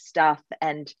all this stuff.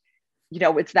 And, you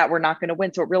know, it's that we're not going to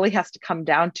win. So it really has to come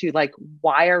down to like,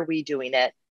 why are we doing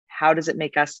it? How does it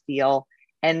make us feel?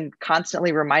 And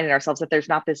constantly reminding ourselves that there's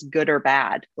not this good or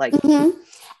bad, like, and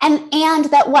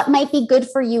that what might be good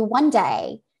for you one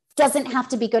day doesn't have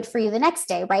to be good for you the next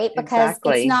day, right? Because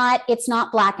it's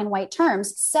not black and white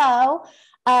terms. So,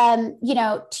 you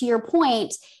know, to your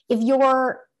point, if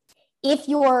you're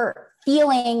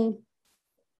feeling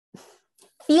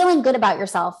good about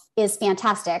yourself is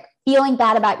fantastic. Feeling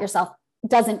bad about yourself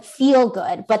doesn't feel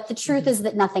good, but the truth is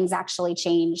that nothing's actually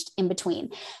changed in between.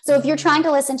 So if you're trying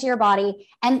to listen to your body,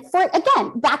 and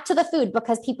again, back to the food,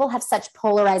 because people have such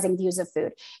polarizing views of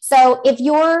food. So if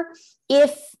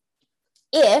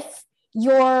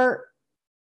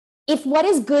what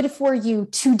is good for you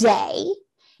today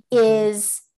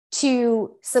is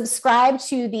to subscribe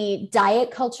to the diet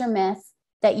culture myth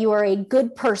that you are a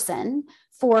good person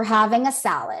for having a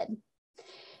salad,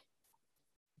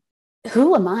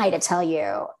 who am I to tell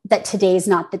you that today's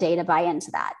not the day to buy into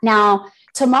that? Now,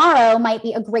 tomorrow might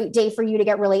be a great day for you to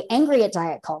get really angry at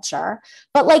diet culture,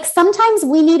 but like sometimes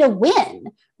we need a win,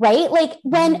 right? Like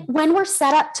when we're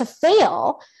set up to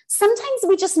fail, sometimes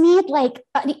we just need like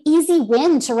an easy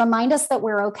win to remind us that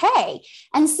we're okay.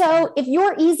 And so if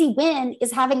your easy win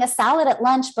is having a salad at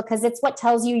lunch because it's what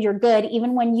tells you you're good,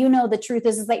 even when you know the truth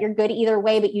is that you're good either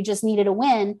way, but you just needed a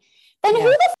win, then who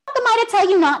the fuck am I to tell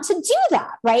you not to do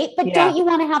that, right? But don't you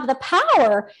want to have the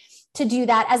power to do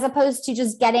that as opposed to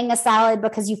just getting a salad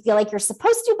because you feel like you're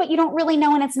supposed to, but you don't really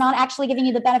know and it's not actually giving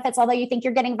you the benefits, although you think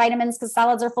you're getting vitamins because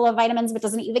salads are full of vitamins, but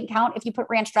doesn't even count if you put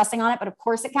ranch dressing on it. But of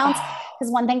course it counts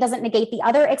because one thing doesn't negate the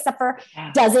other, except for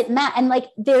does it matter? And like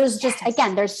there's just,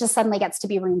 again, there's just suddenly gets to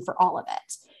be room for all of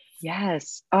it.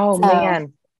 Yes. Oh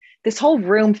man. This whole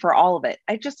room for all of it.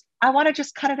 I want to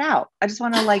just cut it out. I just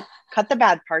want to like cut the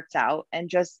bad parts out and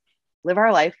just live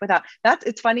our life without that.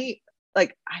 It's funny.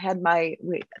 Like I had my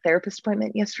therapist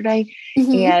appointment yesterday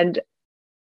and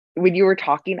when you were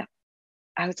talking,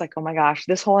 I was like, oh my gosh,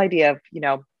 this whole idea of, you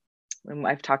know, when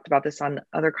I've talked about this on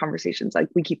other conversations, like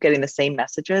we keep getting the same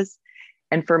messages.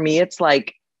 And for me, it's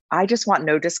like, I just want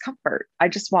no discomfort. I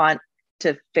just want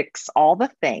to fix all the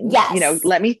things, you know,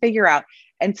 let me figure out.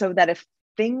 And so that if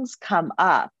things come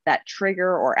up that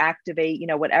trigger or activate, you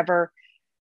know, whatever,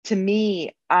 to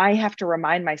me, I have to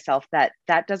remind myself that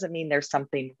that doesn't mean there's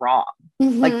something wrong.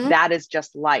 Like that is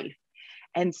just life.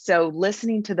 And so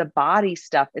listening to the body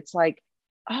stuff, it's like,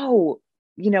 oh,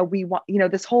 you know, we want, you know,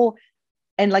 this whole,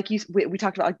 and like we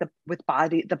talked about like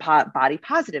body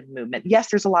positive movement.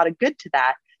 Yes, there's a lot of good to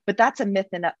that, but that's a myth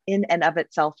in and of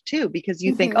itself too, because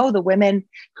you think, oh, the women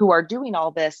who are doing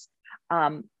all this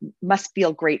must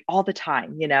feel great all the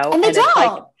time, you know? And they don't.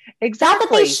 Like, exactly. Not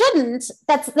that they shouldn't.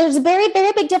 There's a very,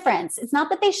 very big difference. It's not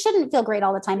that they shouldn't feel great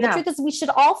all the time. The truth is we should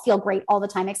all feel great all the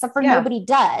time, except for nobody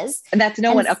does. And that's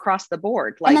no one across the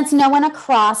board. Like, and that's no one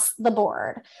across the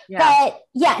board. But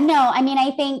I mean,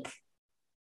 I think.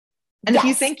 And if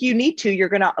you think you need to, you're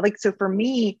going to like, so for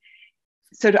me,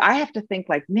 so I have to think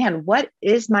like, man, what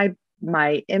is my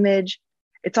image?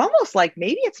 It's almost like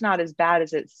maybe it's not as bad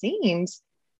as it seems.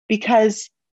 Because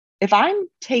if I'm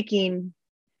taking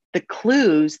the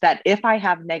clues that if I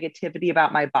have negativity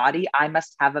about my body, I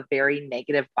must have a very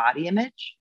negative body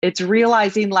image. It's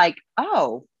realizing like,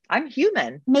 oh, I'm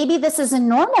human. Maybe this is a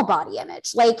normal body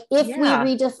image. Like if we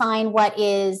redefine what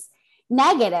is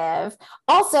negative,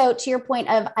 also to your point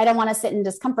of, I don't want to sit in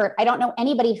discomfort. I don't know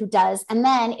anybody who does. And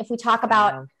then if we talk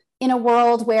about in a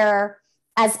world where,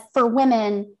 as for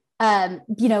women,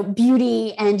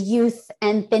 beauty and youth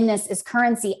and thinness is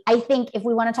currency. I think if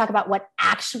we want to talk about what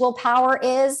actual power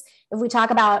is, if we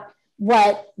talk about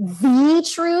what the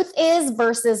truth is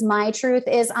versus my truth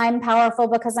is, I'm powerful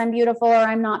because I'm beautiful, or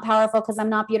I'm not powerful because I'm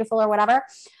not beautiful, or whatever.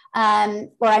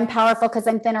 Or I'm powerful because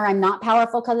I'm thinner. I'm not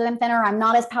powerful because I'm thinner. I'm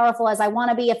not as powerful as I want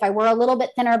to be if I were a little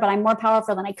bit thinner, but I'm more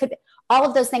powerful than I could be. All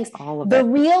of those things. The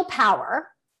real power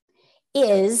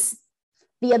is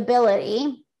the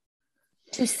ability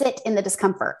to sit in the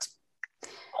discomfort. Oh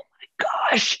my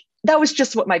gosh. That was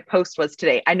just what my post was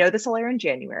today. I know this will air in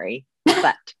January,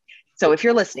 but so if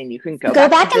you're listening, you can go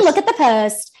back and look at the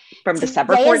post from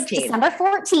December 14th. December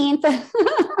 14th.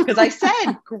 Because I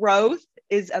said growth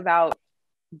is about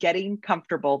getting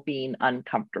comfortable being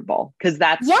uncomfortable, because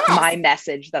that's my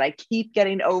message that I keep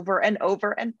getting over and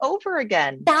over and over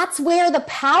again. That's where the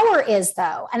power is,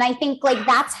 though. And I think like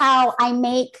that's how I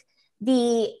make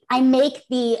the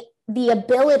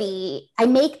ability, I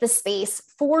make the space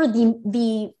for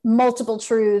the multiple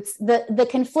truths, the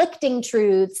conflicting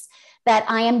truths, that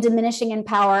I am diminishing in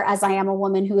power as I am a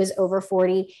woman who is over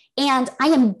 40, and I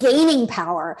am gaining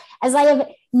power as I have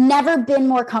never been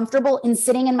more comfortable in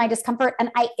sitting in my discomfort. And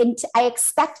I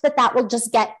expect that will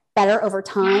just get better over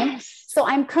time. Yes. So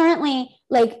I'm currently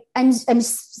like, I'm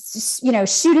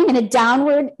shooting in a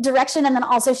downward direction and then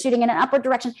also shooting in an upward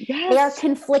direction. Yes. They are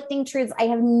conflicting truths. I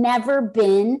have never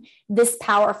been this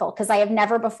powerful because I have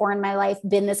never before in my life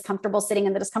been this comfortable sitting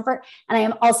in the discomfort. And I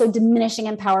am also diminishing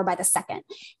in power by the second.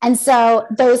 And so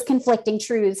those conflicting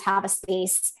truths have a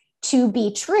space to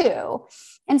be true.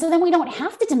 And so then we don't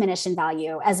have to diminish in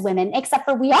value as women, except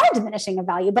for we are diminishing in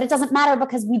value, but it doesn't matter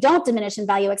because we don't diminish in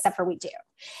value, except for we do.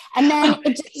 And then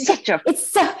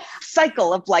it's a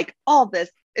cycle of like all this.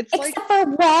 It's except for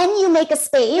when you make a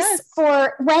space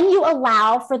for, when you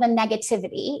allow for the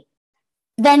negativity,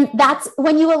 then that's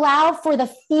when you allow for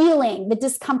the feeling, the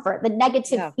discomfort, the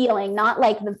negative feeling, not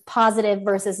like the positive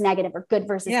versus negative or good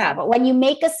versus bad, but when you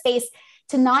make a space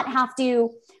to not have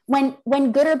to,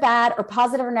 when good or bad or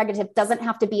positive or negative doesn't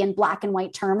have to be in black and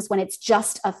white terms, when it's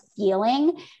just a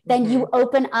feeling, then you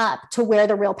open up to where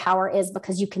the real power is,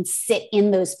 because you can sit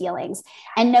in those feelings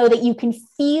and know that you can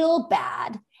feel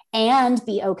bad and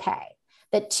be okay.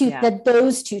 That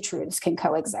those two truths can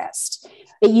coexist,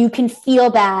 that you can feel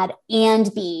bad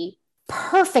and be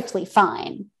perfectly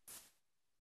fine,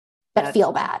 but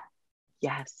feel bad.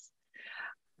 Yes.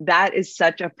 That is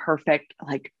such a perfect,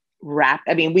 like, wrap.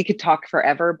 I mean, we could talk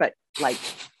forever, but like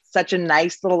such a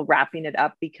nice little wrapping it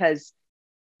up, because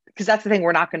that's the thing,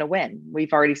 we're not going to win.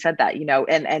 We've already said that,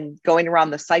 and going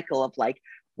around the cycle of like,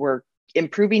 we're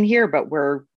improving here, but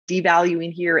we're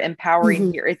devaluing here,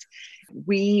 empowering here.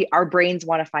 Our brains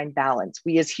want to find balance.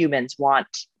 We as humans want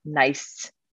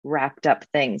nice wrapped up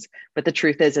things, but the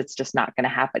truth is it's just not going to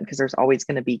happen because there's always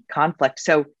going to be conflict.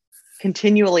 So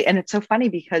continually, and it's so funny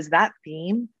because that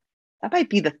might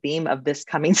be the theme of this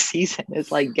coming season,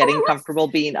 is like getting comfortable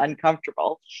being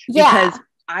uncomfortable. Because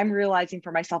I'm realizing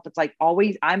for myself, it's like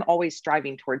I'm always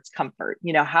striving towards comfort.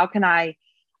 How can I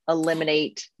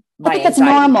eliminate my anxiety? That's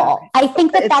normal. I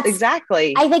think that's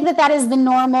exactly. I think that is the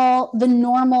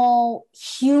normal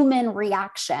human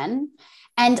reaction.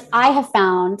 And I have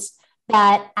found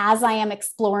that as I am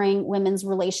exploring women's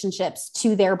relationships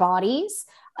to their bodies,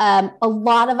 a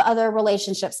lot of other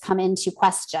relationships come into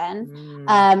question,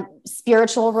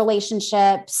 spiritual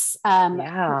relationships,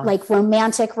 like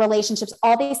romantic relationships,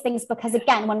 all these things, because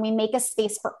again, when we make a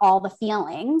space for all the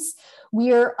feelings,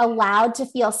 we're allowed to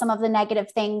feel some of the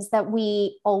negative things that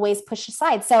we always push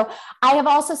aside. So I have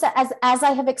also said, as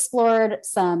I have explored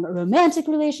some romantic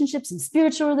relationships and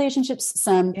spiritual relationships,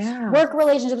 some work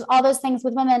relationships, all those things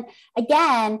with women,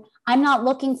 again, I'm not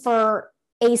looking for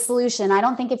a solution. I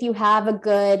don't think if you have a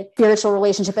good spiritual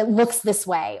relationship, it looks this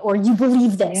way, or you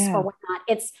believe this or whatnot.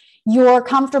 It's you're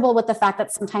comfortable with the fact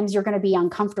that sometimes you're going to be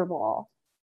uncomfortable.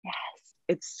 Yes.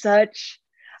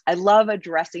 I love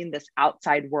addressing this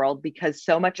outside world, because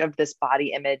so much of this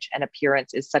body image and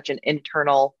appearance is such an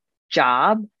internal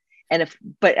job.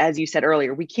 But as you said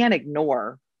earlier, we can't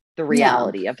ignore the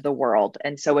reality of the world.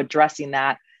 And so addressing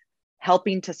that,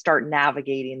 helping to start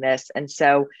navigating this. And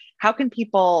so how can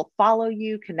people follow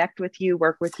you, connect with you,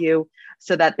 work with you,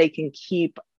 so that they can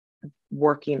keep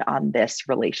working on this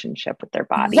relationship with their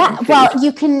body? Yeah, well,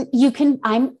 you can,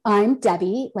 I'm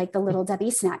Debbie, like the little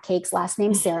Debbie snack cakes, last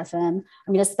name Seraphim.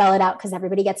 I'm going to spell it out because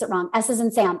everybody gets it wrong. S as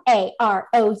in Sam,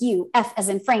 AROU, F as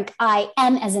in Frank,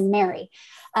 IM as in Mary.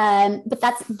 But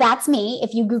that's me.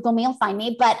 If you Google me, you'll find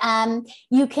me, but,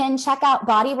 you can check out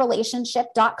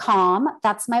bodyrelationship.com.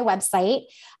 That's my website.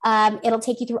 It'll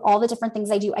take you through all the different things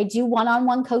I do. I do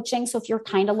one-on-one coaching. So if you're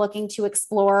kind of looking to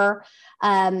explore,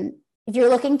 if you're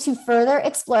looking to further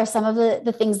explore some of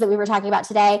the things that we were talking about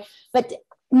today, but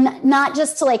not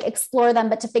just to like explore them,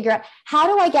 but to figure out, how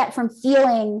do I get from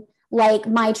feeling like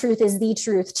my truth is the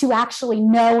truth to actually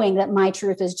knowing that my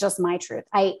truth is just my truth?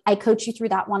 I coach you through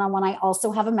that one-on-one. I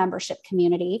also have a membership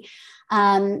community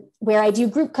where I do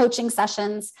group coaching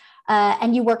sessions,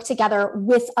 and you work together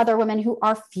with other women who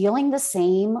are feeling the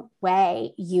same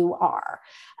way you are.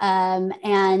 And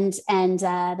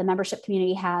the membership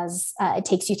community has, it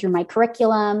takes you through my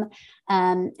curriculum,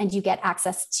 and you get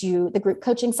access to the group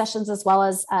coaching sessions, as well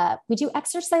as we do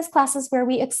exercise classes where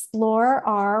we explore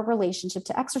our relationship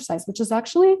to exercise, which is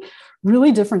actually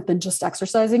really different than just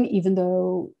exercising, even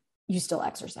though you still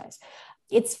exercise.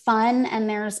 It's fun, and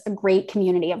there's a great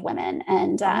community of women.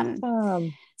 And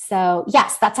Awesome. so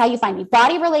yes, that's how you find me,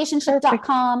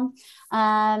 bodyrelationship.com.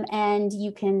 And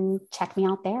you can check me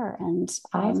out there, and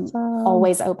Awesome. I'm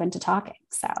always open to talking.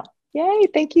 So yay.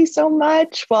 Thank you so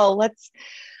much. Well,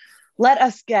 let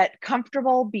us get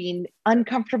comfortable being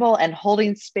uncomfortable and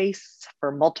holding space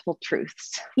for multiple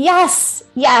truths. yes,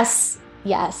 yes,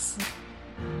 yes.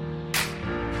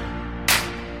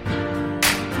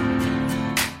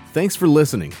 Thanks for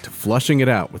listening to Flushing It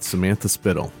Out with Samantha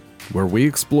Spittle, where we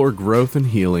explore growth and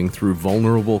healing through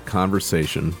vulnerable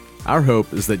conversation. Our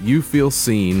hope is that you feel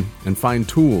seen and find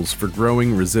tools for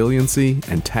growing resiliency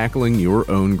and tackling your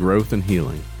own growth and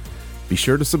healing. Be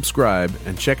sure to subscribe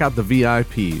and check out the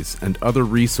VIPs and other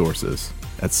resources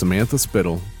at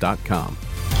SamanthaSpittle.com.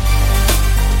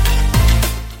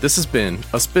 This has been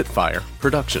a Spitfire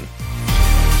production.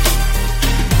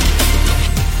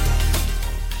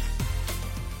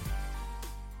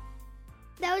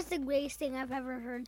 That was the greatest thing I've ever heard.